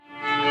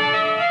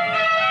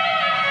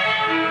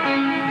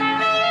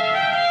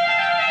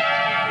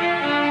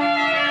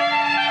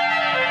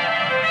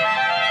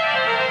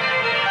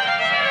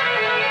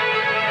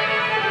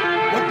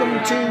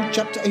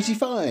Chapter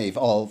 85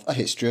 of A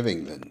History of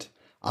England.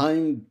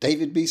 I'm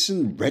David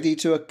Beeson, ready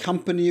to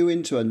accompany you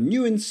into a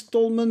new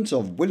instalment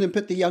of William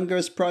Pitt the Younger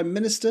as Prime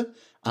Minister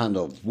and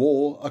of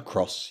war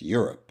across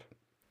Europe.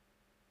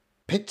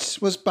 Pitt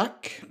was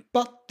back,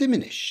 but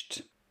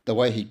diminished. The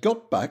way he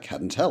got back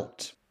hadn't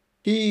helped.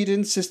 He'd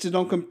insisted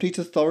on complete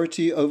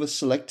authority over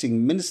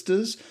selecting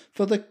ministers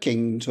for the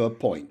king to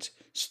appoint,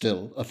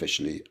 still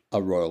officially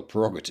a royal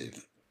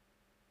prerogative.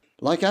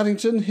 Like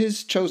Addington,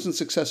 his chosen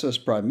successor as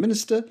Prime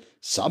Minister,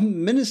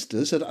 some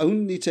ministers had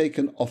only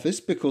taken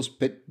office because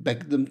Pitt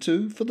begged them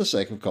to for the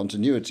sake of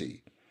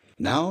continuity.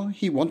 Now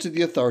he wanted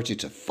the authority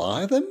to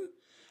fire them?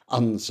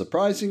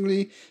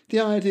 Unsurprisingly,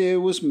 the idea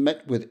was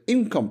met with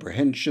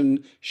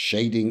incomprehension,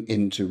 shading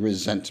into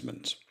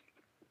resentment.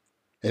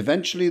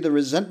 Eventually, the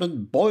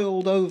resentment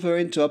boiled over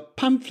into a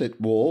pamphlet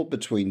war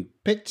between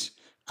Pitt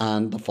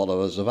and the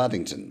followers of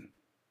Addington.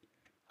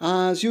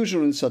 As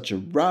usual in such a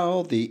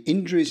row, the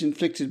injuries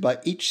inflicted by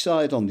each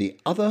side on the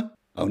other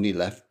only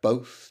left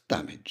both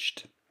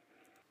damaged.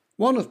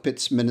 One of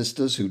Pitt's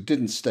ministers who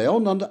didn't stay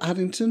on under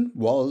Addington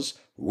was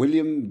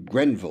William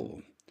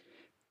Grenville.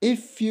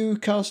 If you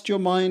cast your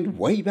mind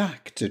way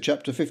back to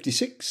chapter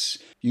 56,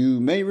 you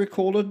may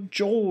recall a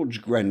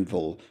George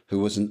Grenville, who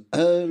was an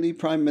early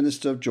Prime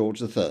Minister of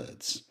George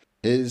III's.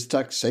 His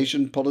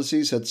taxation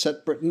policies had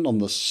set Britain on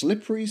the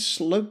slippery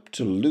slope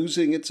to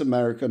losing its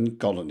American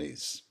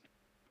colonies.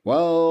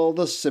 Well,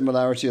 the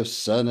similarity of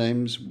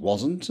surnames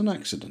wasn't an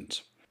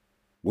accident.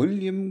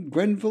 William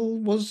Grenville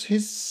was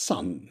his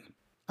son.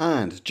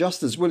 And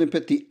just as William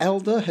Pitt the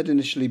Elder had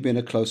initially been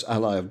a close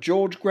ally of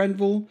George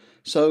Grenville,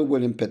 so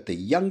William Pitt the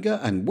Younger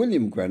and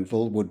William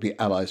Grenville would be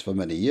allies for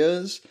many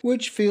years,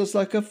 which feels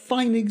like a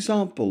fine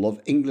example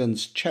of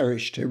England's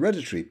cherished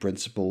hereditary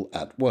principle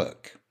at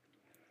work.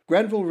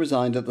 Grenville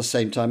resigned at the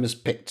same time as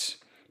Pitt,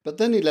 but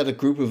then he led a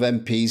group of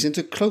MPs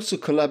into closer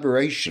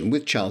collaboration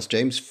with Charles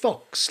James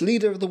Fox,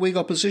 leader of the Whig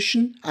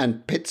opposition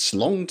and Pitt's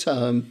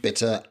long-term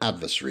bitter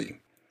adversary.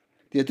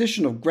 The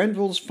addition of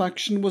Grenville's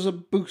faction was a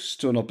boost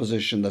to an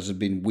opposition that had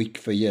been weak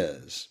for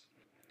years.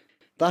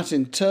 That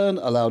in turn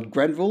allowed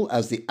Grenville,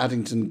 as the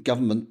Addington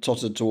government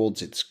tottered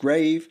towards its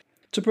grave,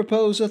 to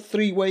propose a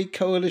three-way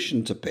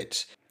coalition to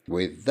Pitt,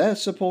 with their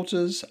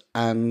supporters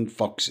and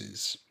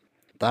Fox's.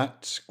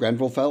 That,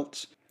 Grenville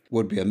felt,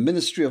 would be a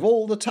ministry of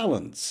all the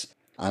talents,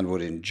 and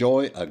would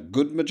enjoy a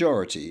good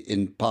majority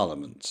in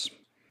Parliament.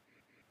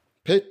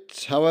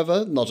 Pitt,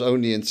 however, not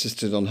only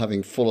insisted on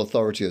having full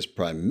authority as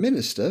Prime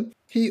Minister,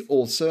 he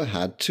also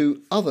had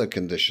two other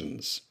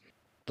conditions.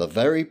 The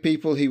very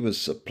people he was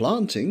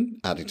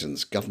supplanting,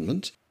 Addington's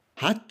government,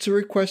 had to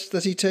request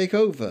that he take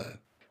over,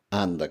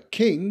 and the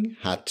king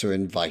had to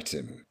invite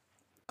him.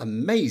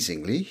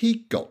 Amazingly,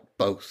 he got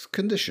both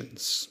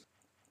conditions.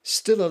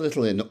 Still a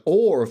little in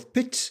awe of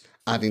Pitt,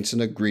 Addington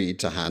agreed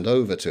to hand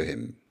over to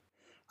him.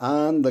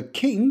 And the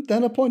king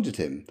then appointed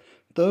him,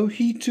 though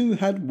he too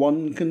had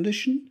one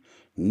condition: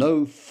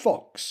 no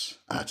Fox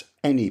at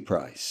any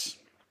price.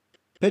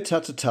 Pitt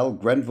had to tell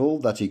Grenville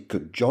that he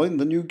could join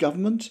the new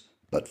government,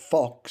 but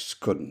Fox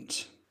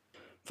couldn't.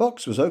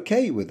 Fox was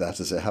okay with that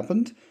as it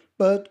happened,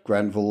 but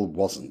Grenville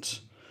wasn't.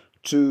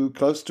 Too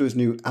close to his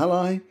new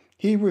ally,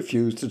 he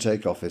refused to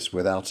take office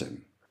without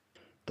him.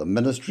 The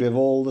Ministry of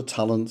All the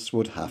Talents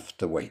would have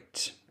to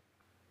wait.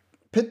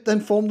 Pitt then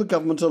formed the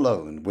government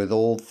alone, with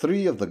all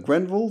three of the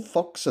Grenville,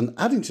 Fox and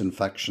Addington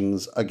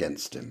factions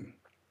against him.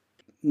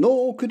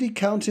 Nor could he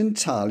count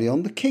entirely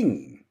on the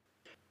king.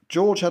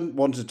 George hadn't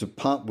wanted to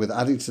part with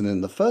Addington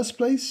in the first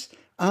place,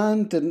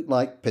 and didn't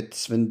like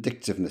Pitt's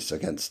vindictiveness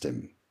against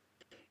him.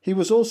 He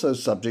was also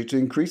subject to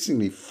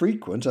increasingly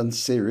frequent and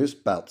serious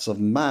bouts of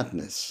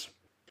madness.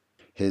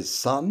 His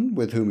son,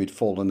 with whom he'd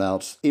fallen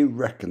out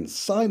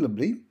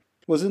irreconcilably,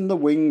 was in the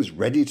wings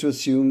ready to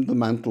assume the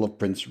mantle of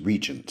Prince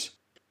Regent.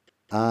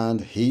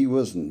 And he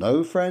was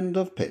no friend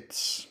of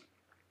Pitt's.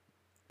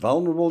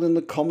 Vulnerable in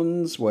the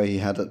Commons, where he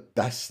had at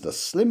best a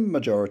slim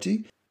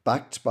majority,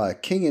 backed by a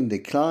king in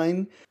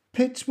decline,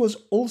 Pitt was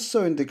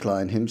also in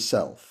decline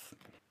himself.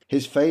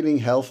 His failing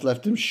health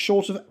left him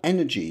short of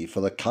energy for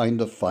the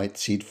kind of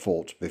fights he'd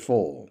fought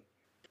before.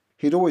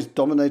 He'd always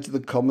dominated the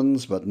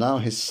Commons, but now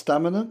his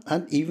stamina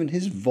and even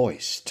his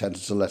voice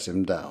tended to let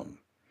him down.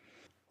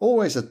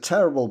 Always a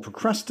terrible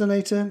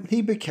procrastinator,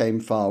 he became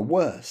far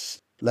worse,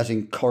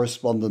 letting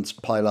correspondence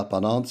pile up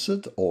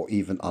unanswered or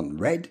even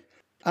unread,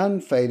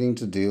 and failing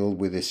to deal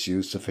with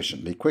issues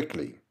sufficiently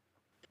quickly.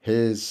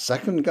 His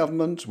second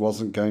government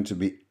wasn't going to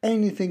be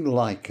anything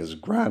like as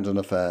grand an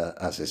affair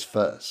as his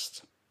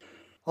first.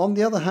 On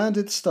the other hand,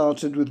 it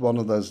started with one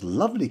of those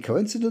lovely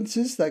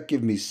coincidences that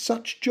give me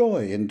such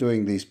joy in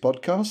doing these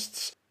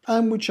podcasts,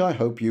 and which I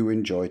hope you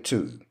enjoy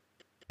too.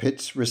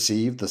 Pitt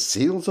received the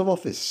seals of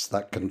office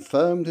that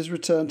confirmed his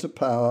return to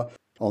power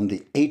on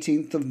the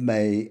 18th of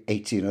May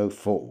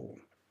 1804.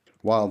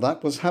 While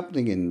that was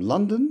happening in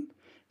London,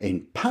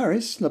 in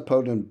Paris,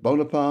 Napoleon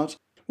Bonaparte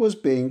was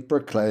being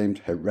proclaimed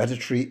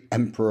hereditary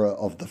Emperor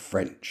of the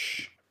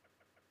French.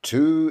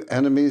 Two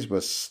enemies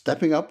were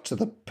stepping up to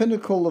the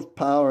pinnacle of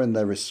power in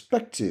their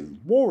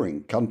respective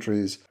warring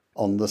countries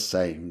on the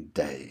same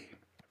day.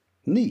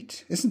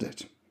 Neat, isn't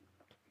it?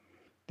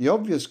 The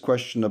obvious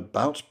question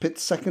about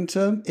Pitt's second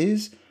term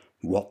is,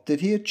 what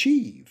did he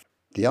achieve?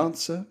 The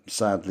answer,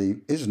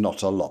 sadly, is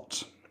not a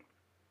lot.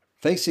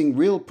 Facing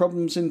real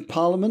problems in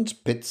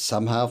Parliament, Pitt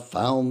somehow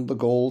found the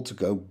gall to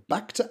go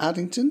back to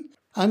Addington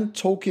and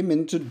talk him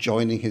into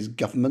joining his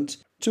government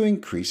to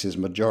increase his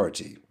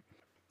majority.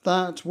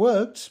 That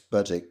worked,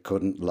 but it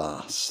couldn't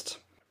last.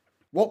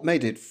 What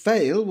made it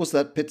fail was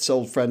that Pitt's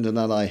old friend and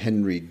ally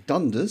Henry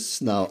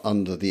Dundas, now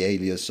under the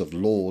alias of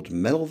Lord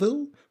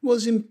Melville,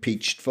 was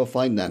impeached for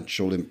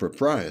financial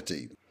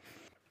impropriety.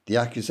 The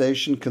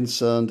accusation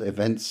concerned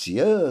events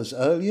years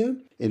earlier,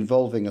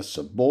 involving a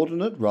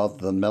subordinate rather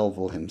than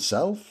Melville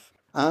himself,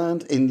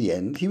 and in the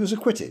end he was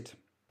acquitted.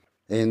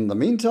 In the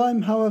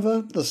meantime,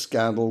 however, the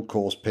scandal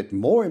caused Pitt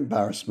more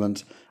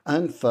embarrassment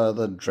and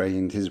further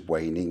drained his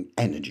waning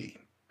energy.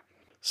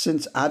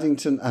 Since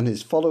Addington and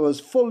his followers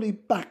fully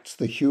backed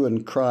the hue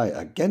and cry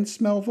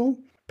against Melville,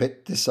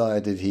 Pitt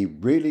decided he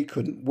really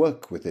couldn't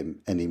work with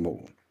him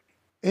anymore.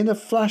 In a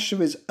flash of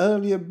his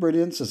earlier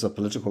brilliance as a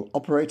political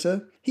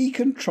operator, he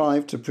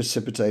contrived to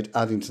precipitate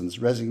Addington's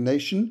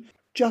resignation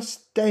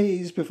just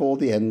days before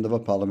the end of a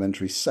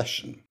parliamentary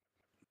session.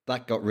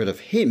 That got rid of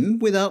him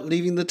without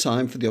leaving the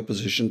time for the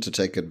opposition to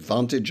take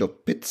advantage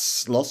of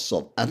Pitt's loss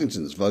of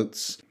Addington's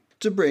votes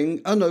to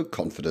bring a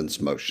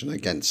no-confidence motion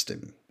against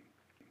him.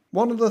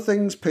 One of the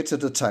things Pitt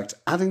had attacked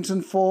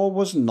Addington for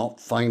was not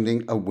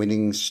finding a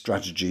winning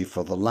strategy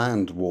for the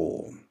land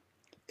war.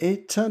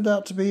 It turned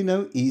out to be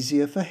no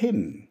easier for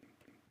him.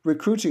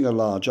 Recruiting a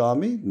large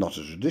army, not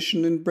a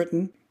tradition in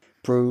Britain,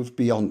 proved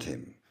beyond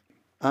him,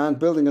 and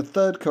building a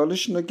third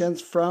coalition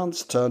against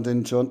France turned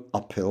into an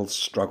uphill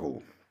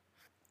struggle.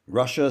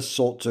 Russia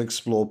sought to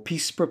explore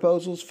peace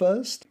proposals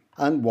first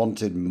and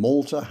wanted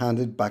Malta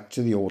handed back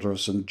to the Order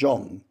of St.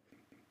 John.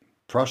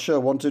 Prussia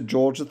wanted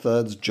George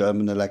III's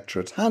German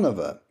electorate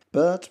Hanover,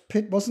 but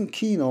Pitt wasn't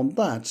keen on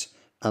that,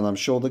 and I'm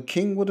sure the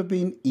king would have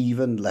been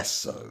even less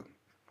so.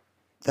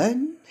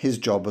 Then his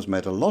job was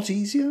made a lot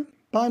easier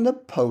by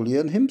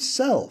Napoleon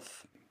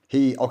himself.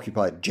 He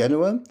occupied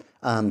Genoa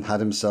and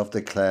had himself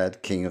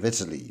declared King of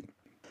Italy.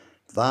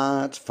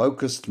 That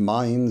focused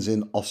minds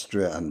in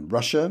Austria and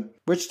Russia,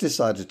 which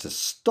decided to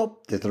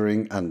stop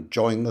dithering and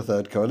join the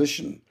Third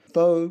Coalition,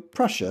 though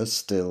Prussia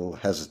still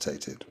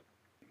hesitated.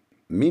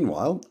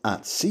 Meanwhile,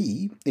 at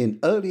sea, in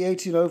early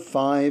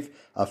 1805,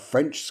 a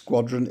French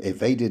squadron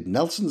evaded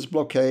Nelson's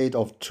blockade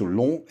of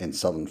Toulon in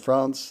southern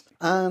France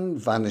and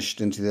vanished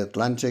into the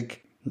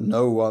Atlantic,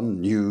 no one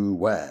knew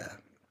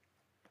where.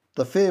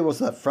 The fear was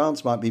that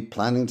France might be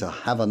planning to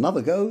have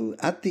another go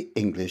at the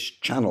English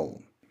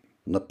Channel.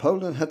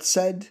 Napoleon had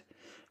said,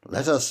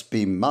 "Let us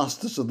be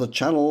masters of the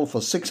Channel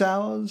for 6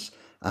 hours,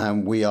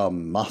 and we are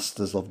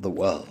masters of the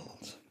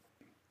world."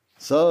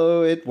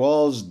 So it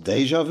was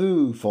déjà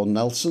vu for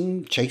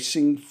Nelson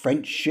chasing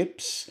French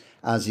ships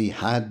as he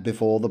had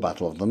before the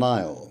Battle of the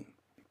Nile.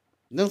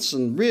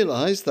 Nelson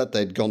realised that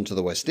they'd gone to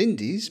the West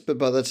Indies, but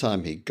by the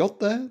time he got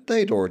there,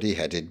 they'd already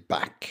headed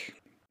back.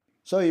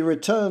 So he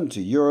returned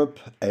to Europe,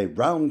 a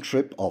round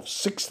trip of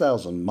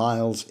 6,000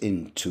 miles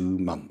in 2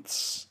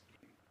 months.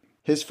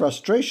 His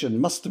frustration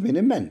must have been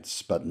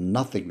immense, but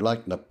nothing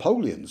like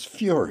Napoleon's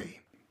fury.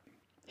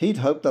 He'd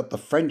hoped that the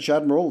French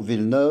Admiral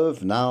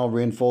Villeneuve, now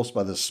reinforced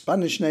by the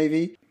Spanish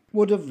Navy,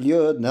 would have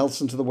lured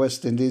Nelson to the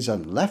West Indies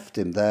and left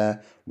him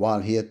there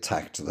while he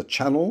attacked the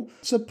Channel,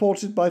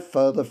 supported by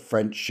further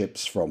French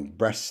ships from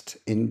Brest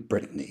in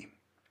Brittany.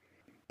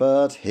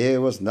 But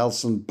here was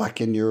Nelson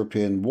back in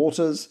European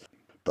waters.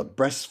 The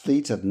Brest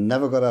fleet had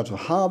never got out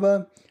of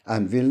harbour,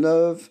 and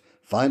Villeneuve,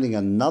 finding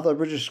another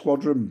British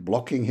squadron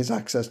blocking his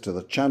access to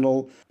the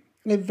Channel,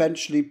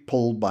 eventually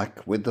pulled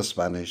back with the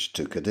Spanish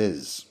to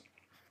Cadiz.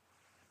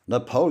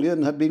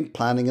 Napoleon had been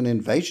planning an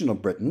invasion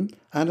of Britain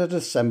and had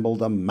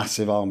assembled a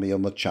massive army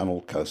on the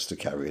Channel coast to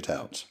carry it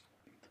out.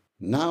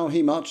 Now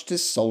he marched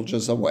his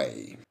soldiers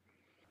away.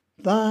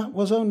 That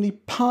was only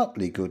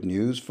partly good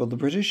news for the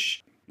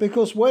British,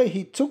 because where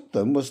he took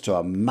them was to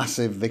a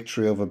massive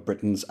victory over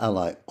Britain's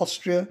ally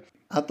Austria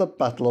at the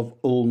Battle of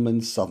Ulm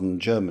in southern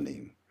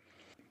Germany.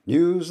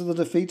 News of the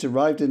defeat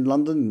arrived in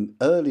London in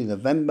early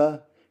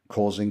November,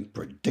 causing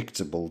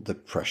predictable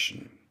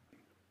depression.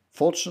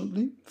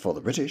 Fortunately for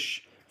the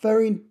British,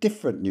 very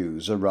different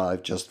news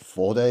arrived just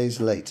 4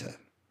 days later.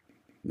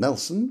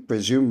 Nelson,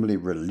 presumably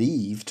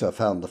relieved to have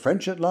found the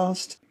French at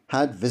last,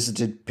 had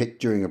visited Pitt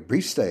during a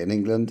brief stay in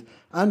England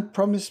and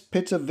promised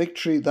Pitt a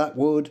victory that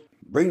would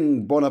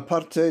bring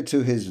Bonaparte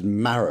to his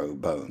marrow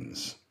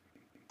bones.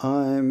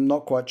 I'm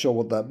not quite sure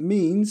what that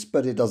means,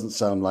 but it doesn't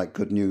sound like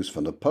good news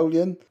for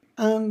Napoleon,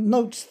 and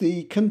notes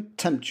the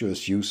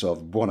contemptuous use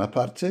of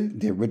Buonaparte,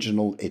 the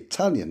original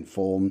Italian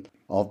form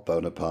of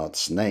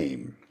Bonaparte's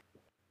name.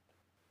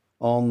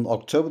 On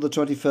October the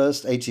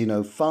 21st,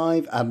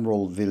 1805,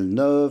 Admiral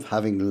Villeneuve,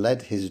 having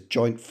led his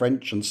joint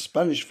French and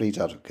Spanish fleet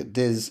out of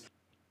Cadiz,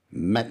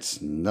 met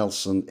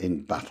Nelson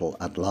in battle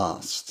at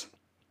last.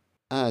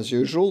 As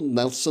usual,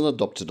 Nelson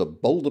adopted a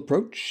bold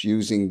approach,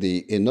 using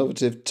the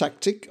innovative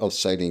tactic of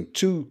sailing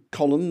two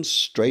columns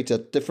straight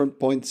at different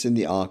points in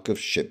the arc of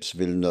ships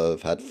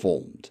Villeneuve had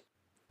formed.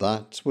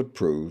 That would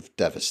prove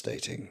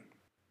devastating.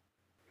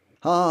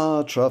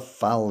 Ah,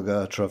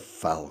 Trafalgar,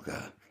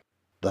 Trafalgar,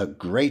 the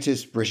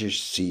greatest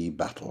British sea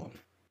battle.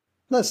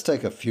 Let's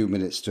take a few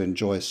minutes to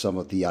enjoy some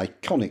of the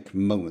iconic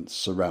moments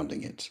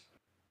surrounding it.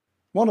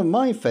 One of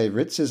my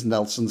favourites is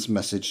Nelson's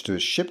message to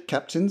his ship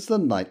captains the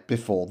night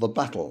before the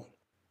battle.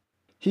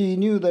 He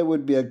knew there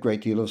would be a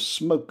great deal of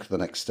smoke the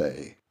next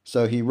day,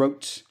 so he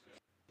wrote,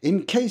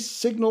 "In case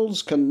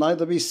signals can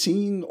neither be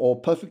seen or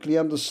perfectly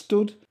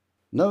understood,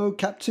 no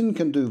captain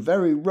can do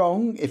very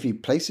wrong if he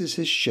places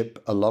his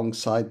ship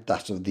alongside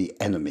that of the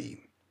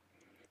enemy."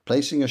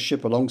 Placing a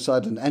ship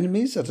alongside an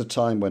enemy's at a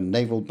time when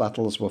naval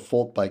battles were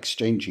fought by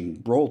exchanging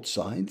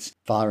broadsides,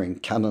 firing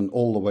cannon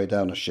all the way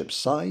down a ship's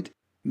side,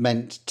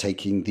 meant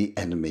taking the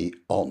enemy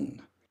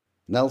on.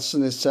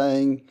 Nelson is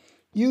saying,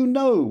 you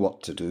know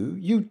what to do,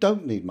 you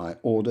don't need my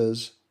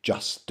orders,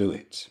 just do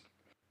it.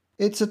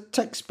 It's a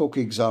textbook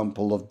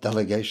example of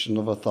delegation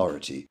of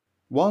authority,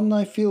 one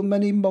I feel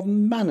many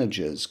modern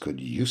managers could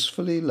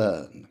usefully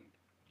learn.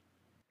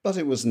 But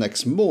it was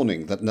next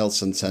morning that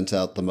Nelson sent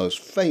out the most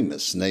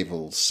famous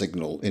naval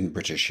signal in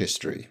British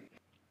history.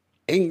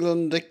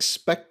 England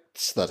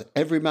expects that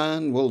every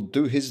man will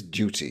do his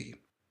duty.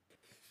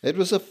 It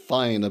was a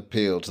fine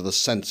appeal to the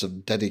sense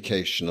of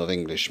dedication of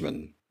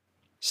Englishmen.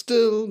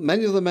 Still,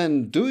 many of the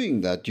men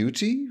doing that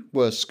duty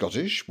were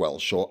Scottish,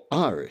 Welsh or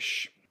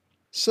Irish.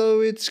 So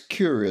it's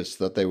curious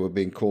that they were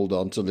being called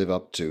on to live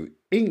up to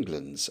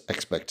England's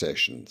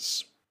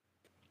expectations.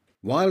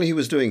 While he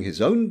was doing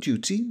his own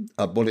duty,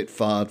 a bullet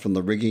fired from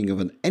the rigging of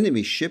an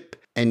enemy ship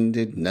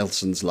ended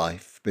Nelson's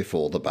life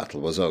before the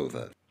battle was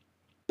over.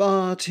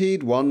 But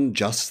he'd won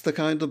just the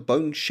kind of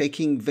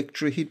bone-shaking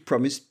victory he'd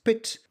promised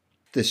Pitt,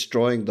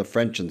 destroying the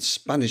French and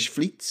Spanish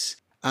fleets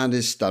and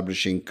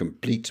establishing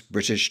complete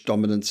British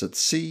dominance at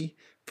sea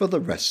for the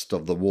rest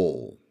of the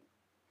war.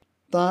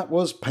 That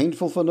was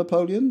painful for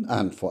Napoleon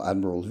and for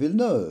Admiral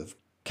Villeneuve,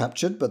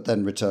 captured but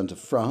then returned to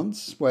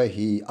France, where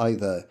he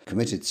either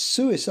committed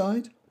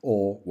suicide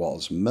or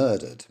was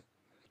murdered.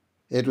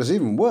 It was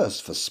even worse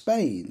for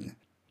Spain.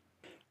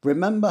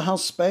 Remember how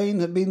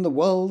Spain had been the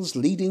world's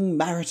leading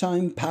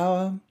maritime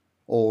power?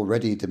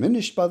 Already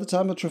diminished by the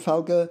time of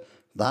Trafalgar,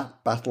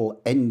 that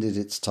battle ended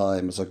its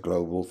time as a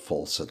global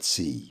force at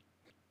sea.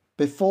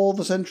 Before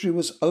the century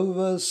was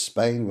over,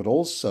 Spain would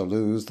also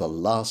lose the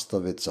last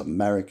of its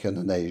American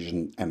and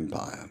Asian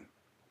empire.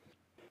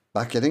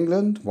 Back in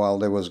England, while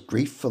there was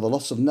grief for the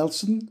loss of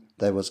Nelson,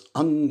 there was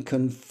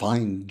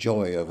unconfined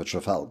joy over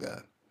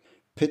Trafalgar.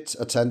 Pitt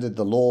attended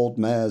the Lord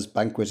Mayor's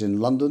banquet in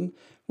London,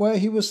 where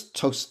he was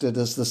toasted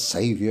as the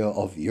saviour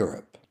of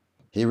Europe.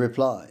 He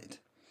replied,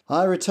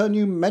 "I return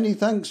you many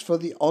thanks for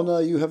the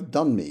honour you have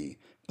done me,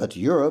 but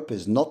Europe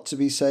is not to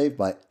be saved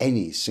by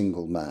any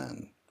single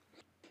man.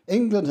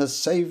 England has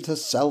saved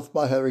herself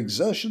by her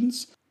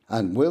exertions,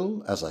 and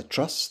will, as I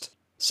trust,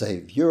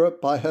 save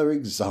Europe by her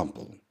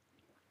example."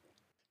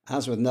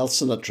 As with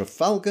Nelson at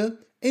Trafalgar,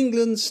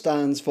 England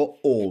stands for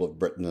all of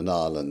Britain and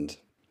Ireland.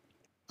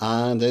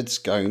 And it's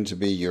going to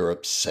be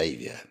Europe's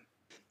saviour.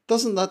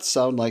 Doesn't that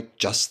sound like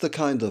just the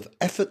kind of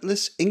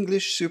effortless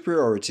English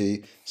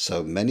superiority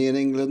so many in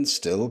England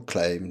still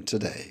claim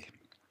today?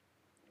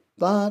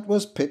 That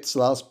was Pitt's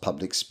last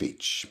public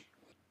speech.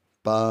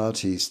 But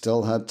he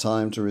still had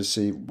time to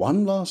receive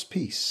one last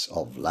piece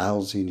of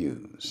lousy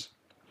news.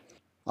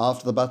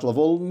 After the Battle of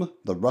Ulm,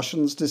 the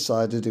Russians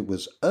decided it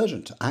was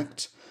urgent to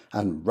act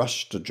and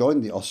rushed to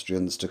join the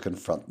Austrians to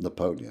confront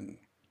Napoleon.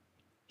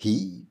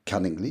 He,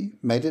 cunningly,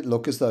 made it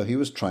look as though he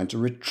was trying to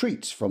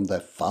retreat from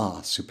their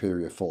far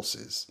superior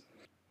forces.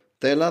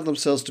 They allowed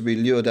themselves to be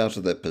lured out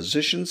of their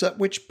positions, at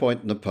which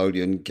point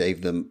Napoleon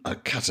gave them a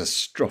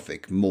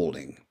catastrophic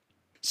mauling.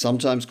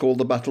 Sometimes called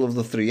the Battle of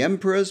the Three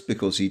Emperors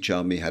because each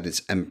army had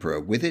its emperor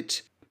with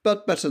it,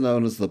 but better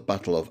known as the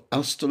Battle of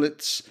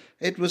Austerlitz,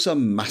 it was a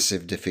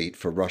massive defeat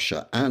for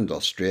Russia and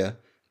Austria,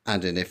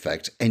 and in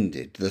effect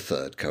ended the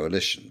Third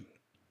Coalition.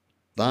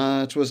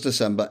 That was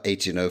December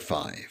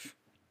 1805.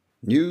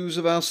 News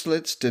of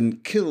Austerlitz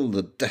didn't kill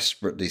the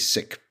desperately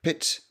sick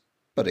Pitt,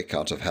 but it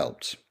can't have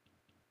helped.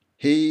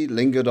 He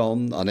lingered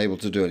on, unable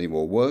to do any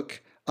more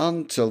work,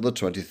 until the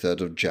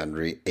 23rd of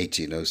January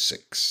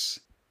 1806.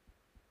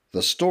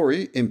 The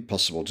story,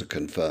 impossible to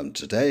confirm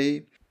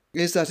today,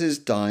 is that his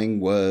dying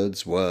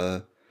words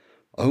were,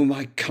 "Oh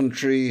my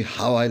country,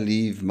 how I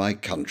leave my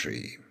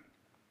country."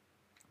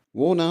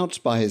 Worn out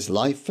by his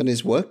life and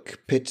his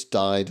work, Pitt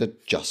died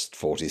at just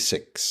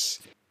 46.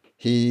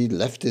 He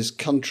left his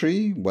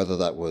country, whether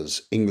that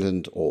was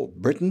England or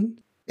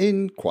Britain,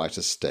 in quite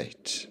a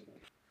state.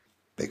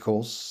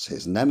 Because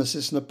his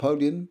nemesis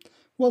Napoleon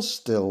was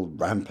still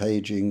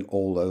rampaging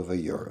all over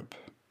Europe.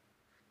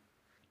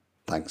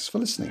 Thanks for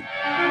listening.